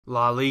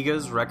La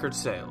Liga's record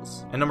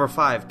sales. And number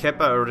 5, Kepa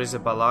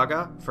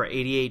Arrizabalaga for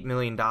 $88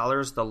 million,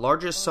 the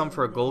largest sum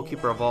for a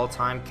goalkeeper of all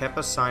time.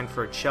 Kepa signed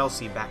for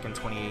Chelsea back in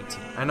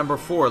 2018. And number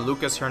 4,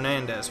 Lucas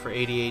Hernandez for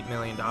 $88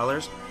 million,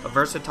 a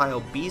versatile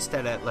beast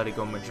at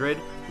Atletico Madrid.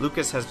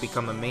 Lucas has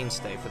become a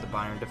mainstay for the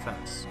Bayern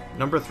defense.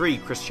 Number 3,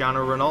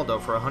 Cristiano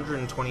Ronaldo for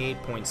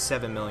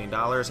 $128.7 million.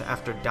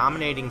 After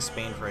dominating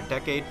Spain for a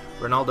decade,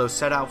 Ronaldo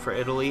set out for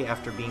Italy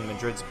after being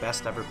Madrid's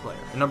best ever player.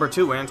 And number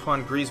 2,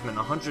 Antoine Griezmann,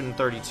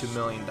 $132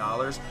 million.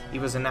 He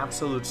was an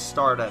absolute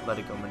star at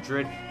Atletico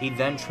Madrid. He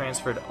then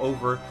transferred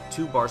over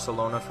to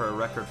Barcelona for a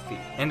record fee.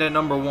 And at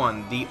number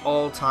 1, the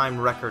all-time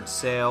record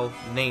sale,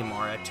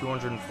 Neymar at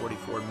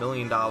 $244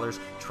 million,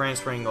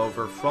 transferring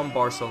over from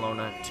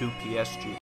Barcelona to PSG.